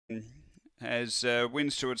has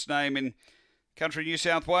wins to its name in country New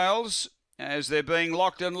South Wales as they're being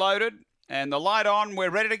locked and loaded. And the light on, we're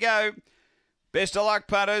ready to go. Best of luck,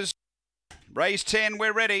 punters. Race 10,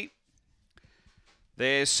 we're ready.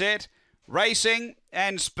 They're set. Racing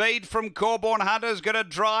and speed from Corborn Hunter's going to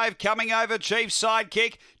drive, coming over Chief's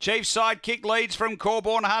Sidekick. Chief's Sidekick leads from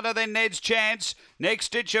Corborn Hunter, then Ned's Chance. Next,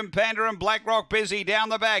 Stitch and Panda and Blackrock Busy down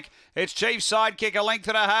the back. It's Chief's Sidekick, a length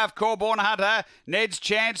and a half, Corborn Hunter. Ned's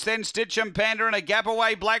Chance, then Stitch and Panda and a gap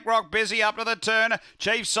away, Blackrock Busy up to the turn.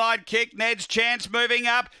 Chief's Sidekick, Ned's Chance moving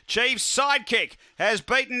up. Chief's Sidekick has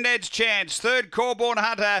beaten Ned's Chance. Third, Corborn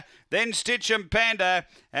Hunter, then Stitch and Panda,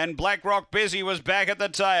 and Blackrock Busy was back at the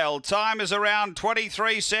tail. Time is around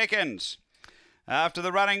 23 seconds. After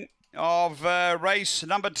the running of race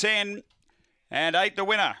number 10, and 8 the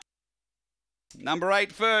winner. Number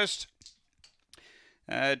 8 first.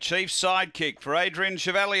 Chief's Sidekick for Adrian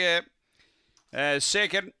Chevalier.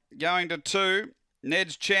 Second, going to 2,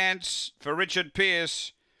 Ned's Chance for Richard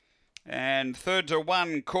Pearce. And third to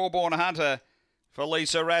 1, Corborn Hunter for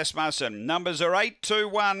Lisa Rasmussen. Numbers are 8, 2,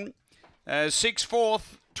 1, 6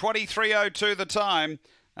 fourth, 23.02 the time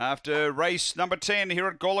after race number 10 here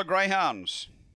at Gawler Greyhounds.